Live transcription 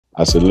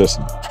I said,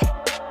 listen,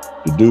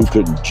 the dude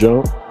couldn't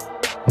jump,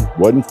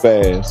 wasn't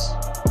fast.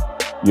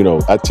 You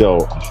know, I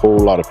tell a whole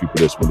lot of people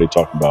this when they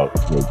talk about,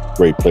 you know,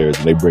 great players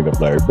and they bring up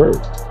Larry Bird.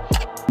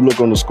 You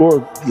look on the score,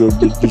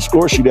 the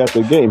score sheet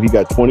after the game, he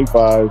got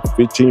 25,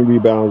 15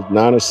 rebounds,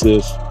 9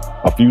 assists,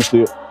 a few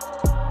steals.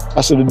 I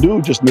said, the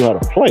dude just knew how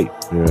to play,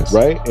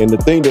 right? And the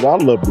thing that I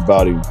loved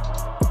about him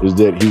is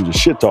that he was a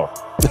shit talker.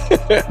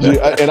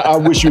 And I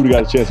wish you would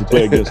have got a chance to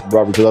play against him,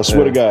 Robert, because I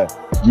swear to God,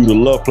 you would have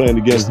loved playing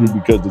against him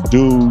because the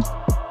dude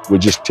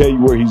would just tell you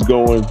where he's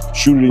going,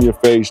 shoot it in your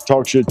face,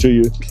 talk shit to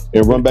you,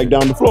 and run back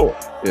down the floor.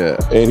 Yeah.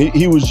 And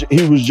he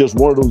was just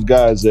one of those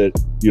guys that,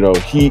 you know,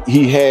 he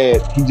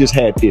just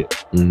had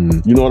it. You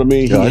know what I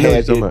mean? Yeah, he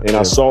had it, and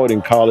I saw it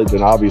in college,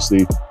 and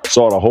obviously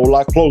saw it a whole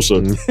lot closer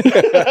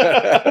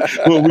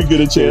when we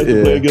get a chance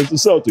to play against the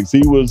Celtics.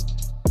 He was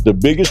the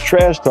biggest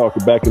trash talker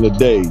back in the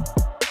day,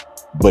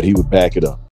 but he would back it up.